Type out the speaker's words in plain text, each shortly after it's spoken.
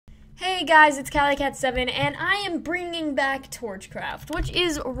Hey guys, it's CaliCat7, and I am bringing back Torchcraft, which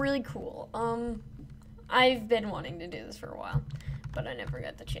is really cool. I've been wanting to do this for a while, but I never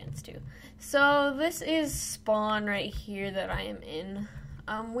got the chance to. So this is spawn right here that I am in.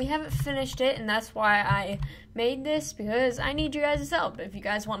 We haven't finished it, and that's why I made this, because I need you guys' help. If you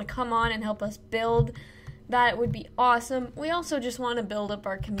guys want to come on and help us build, that would be awesome. We also just want to build up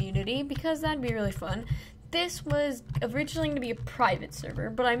our community, because that'd be really fun. This was originally going to be a private server,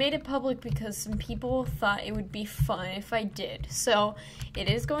 but I made it public because some people thought it would be fun if I did. So it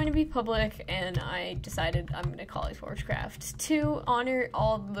is going to be public, and I decided I'm going to call it Torchcraft to honor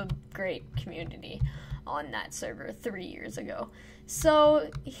all the great community on that server 3 years ago. So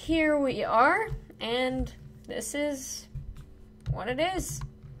here we are, and this is what it is.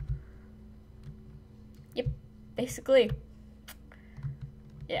 Yep, basically.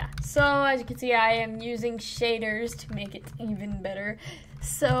 Yeah, so as you can see, I am using shaders to make it even better.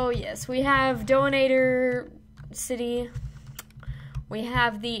 So yes, we have Donator City, we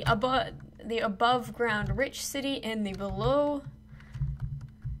have the above ground rich city, and the below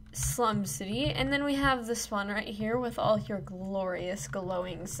slum city, and then we have this one right here with all your glorious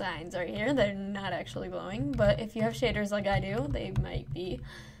glowing signs right here. They're not actually glowing, but if you have shaders like I do, they might be.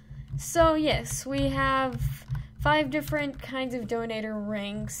 So yes, we have 5 different kinds of donator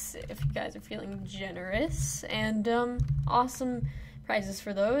ranks, if you guys are feeling generous, and awesome prizes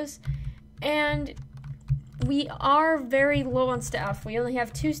for those. And we are very low on staff. We only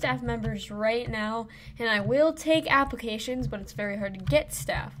have 2 staff members right now, and I will take applications, but it's very hard to get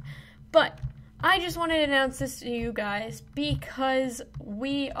staff. But I just wanted to announce this to you guys because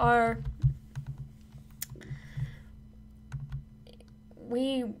we are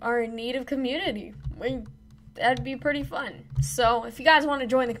in need of community. That'd be pretty fun. So if you guys want to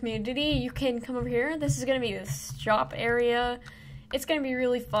join the community, you can come over here. This is going to be the shop area. It's going to be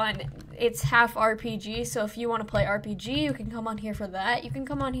really fun. It's half RPG, so if you want to play RPG, you can come on here for that. You can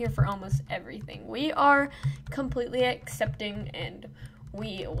come on here for almost everything. We are completely accepting, and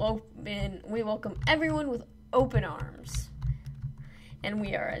we welcome everyone with open arms. And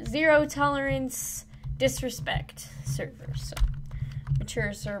we are a zero tolerance disrespect server. So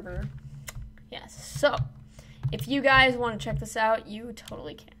mature server. Yes. So if you guys want to check this out, you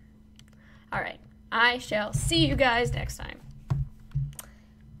totally can. Alright, I shall see you guys next time.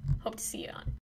 Hope to see you on.